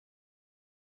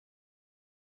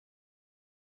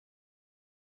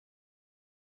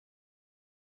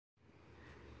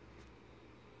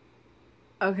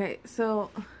Okay, so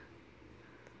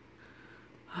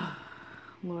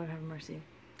Lord have mercy.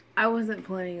 I wasn't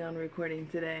planning on recording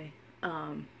today,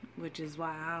 which is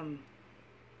why I'm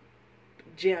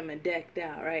jamming decked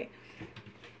out, right?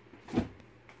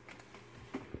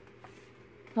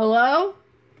 Hello?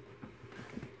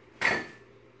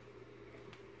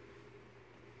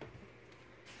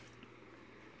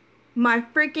 My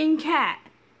freaking cat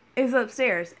is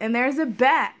upstairs, and there's a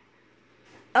bat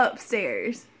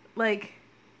upstairs. Like,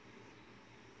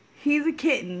 he's a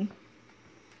kitten.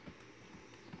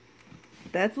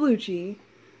 That's Lucci.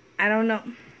 I don't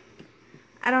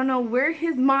know where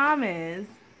his mom is,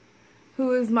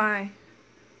 who is my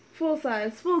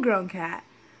full-size, full-grown cat.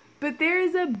 But there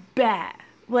is a bat.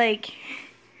 Like,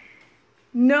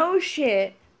 no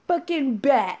shit, fucking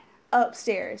bat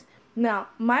upstairs. Now,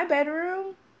 my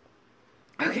bedroom,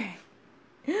 okay,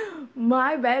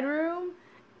 my bedroom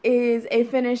is a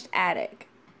finished attic.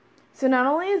 So not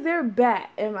only is there a bat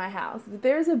in my house, but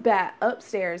there's a bat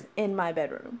upstairs in my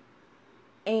bedroom.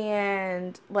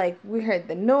 And, like, we heard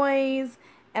the noise,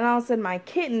 and all of a sudden my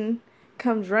kitten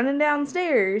comes running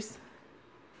downstairs.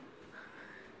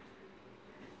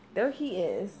 There he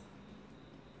is.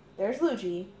 There's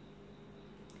Lucci.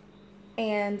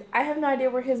 And I have no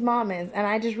idea where his mom is, and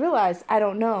I just realized I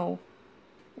don't know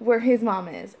where his mom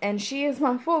is. And she is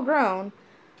my full-grown,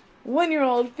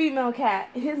 1-year-old female cat,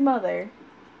 his mother.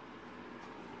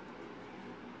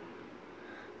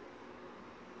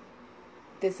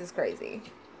 This is crazy.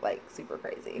 Like, super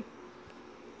crazy.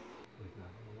 It's not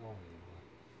on the wall anymore.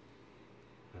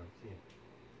 I don't see it.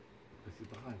 This is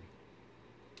behind me.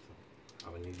 So,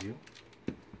 I would need you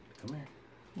to come here.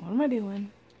 What am I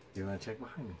doing? You're going to check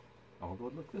behind me. I'm going to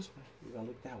go look this way. You're going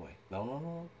to look that way. No,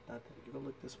 not that. You're going to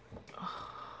look this way.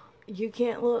 You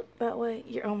can't look that way.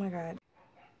 Oh my god.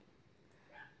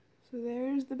 So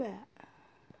there's the bat.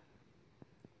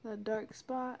 That dark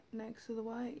spot next to the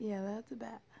white, yeah, that's a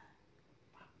bat.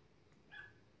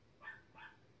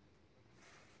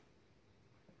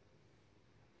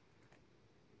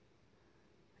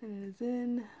 And it is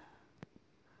in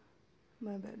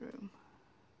my bedroom.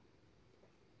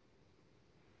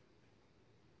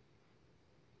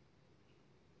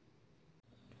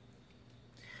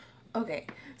 Okay,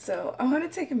 so I want to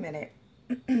take a minute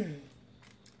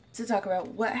to talk about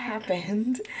what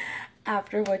happened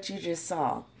after what you just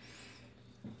saw.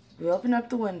 We opened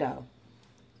up the window,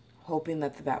 hoping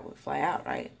that the bat would fly out,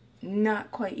 right?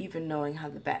 Not quite even knowing how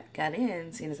the bat got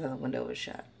in, seeing as how the window was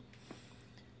shut.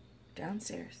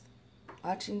 Downstairs,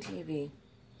 watching TV.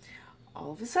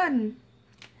 All of a sudden,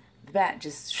 the bat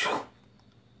just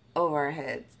over our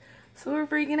heads. So we're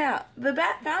freaking out. The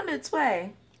bat found its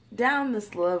way down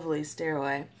this lovely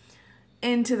stairway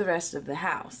into the rest of the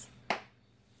house.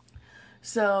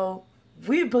 So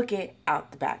we book it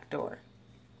out the back door.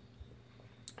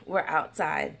 We're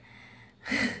outside.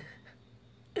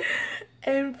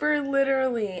 And for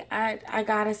literally, I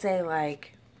gotta say,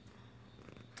 like,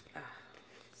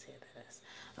 let's see what that is.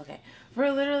 Okay,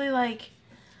 for literally like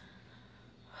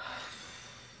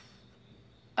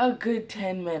a good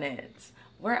 10 minutes,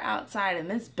 we're outside, and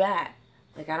this bat,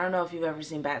 like, I don't know if you've ever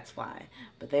seen bats fly,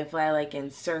 but they fly like in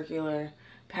circular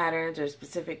patterns or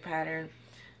specific pattern.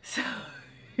 So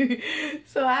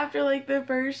so after like the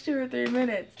first 2 or 3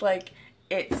 minutes, like,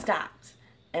 it stopped,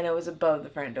 and it was above the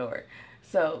front door.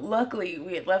 So luckily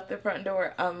we had left the front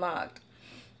door unlocked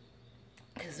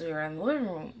because we were in the living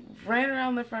room, ran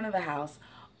around the front of the house,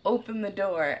 opened the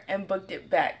door, and booked it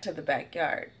back to the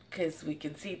backyard because we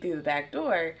could see through the back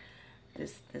door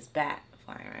this bat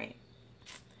flying, right?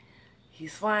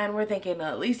 He's flying. We're thinking,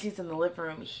 at least he's in the living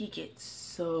room. He gets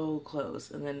so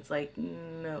close, and then it's like,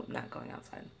 nope, not going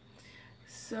outside.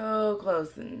 So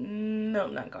close,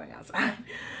 nope, not going outside.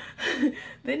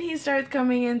 Then he starts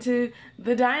coming into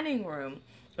the dining room,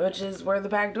 which is where the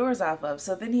back door is off of.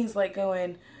 So then he's like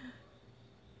going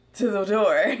to the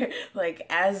door, like,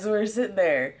 as we're sitting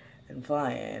there, and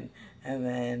flying, and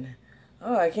then,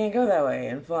 oh, I can't go that way,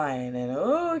 and flying, and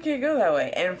oh, I can't go that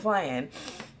way, and flying.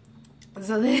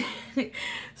 So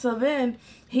then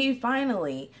he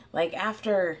finally, like,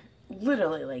 after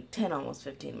literally like 10, almost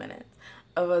 15 minutes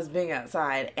of us being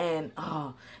outside, and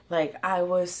oh, like, I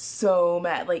was so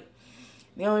mad. Like,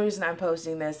 the only reason I'm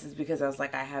posting this is because I was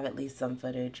like, I have at least some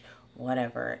footage,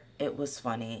 whatever. It was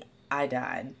funny. I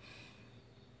died.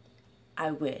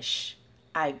 I wish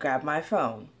I grabbed my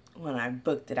phone when I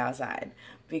booked it outside,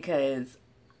 because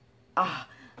a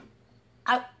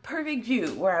perfect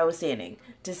view where I was standing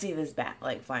to see this bat,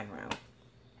 like, flying around.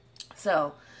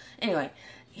 So anyway,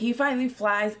 he finally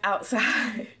flies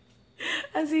outside.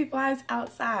 As he flies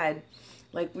outside,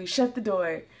 like, we shut the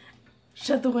door,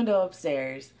 shut the window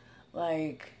upstairs.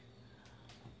 Like,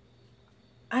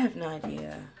 I have no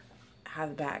idea how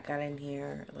the bat got in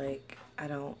here. Like, I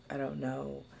don't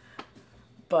know.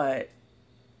 But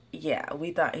yeah,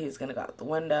 we thought he was gonna go out the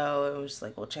window. It was just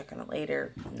like, we'll check on it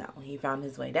later. No, he found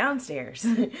his way downstairs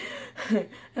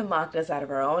and locked us out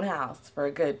of our own house for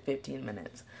a good 15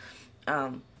 minutes.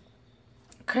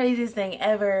 Craziest thing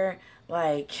ever.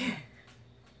 Like,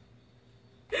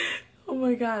 oh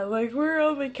my God, like, we're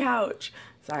on the couch.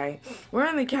 Sorry. We're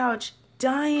on the couch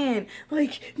dying.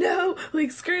 Like, no,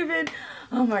 like, screaming.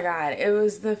 Oh my God. It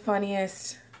was the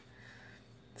funniest,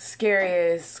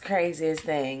 scariest, craziest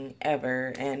thing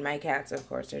ever. And my cats, of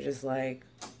course, are just like,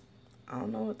 I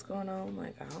don't know what's going on.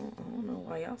 Like, I don't know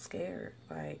why y'all scared.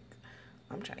 Like,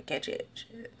 I'm trying to catch it.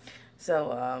 Shit.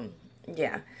 So,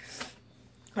 yeah.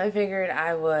 I figured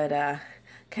I would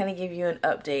kind of give you an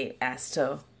update as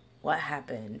to what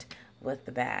happened with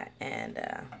the bat and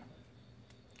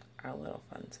our little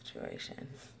fun situation.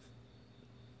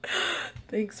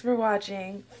 Thanks for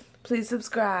watching. Please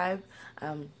subscribe.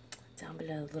 Down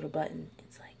below, the little button.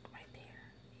 It's like right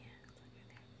there. Yeah, it's like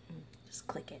right there. Just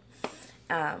click it.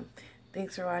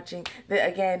 Thanks for watching.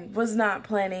 Again, was not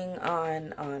planning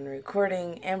on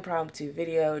recording impromptu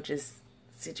video. Just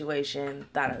situation.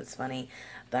 Thought it was funny.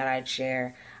 Thought I'd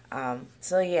share.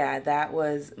 So yeah, that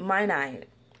was my night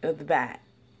with the bat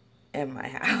in my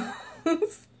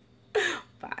house.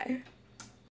 Bye.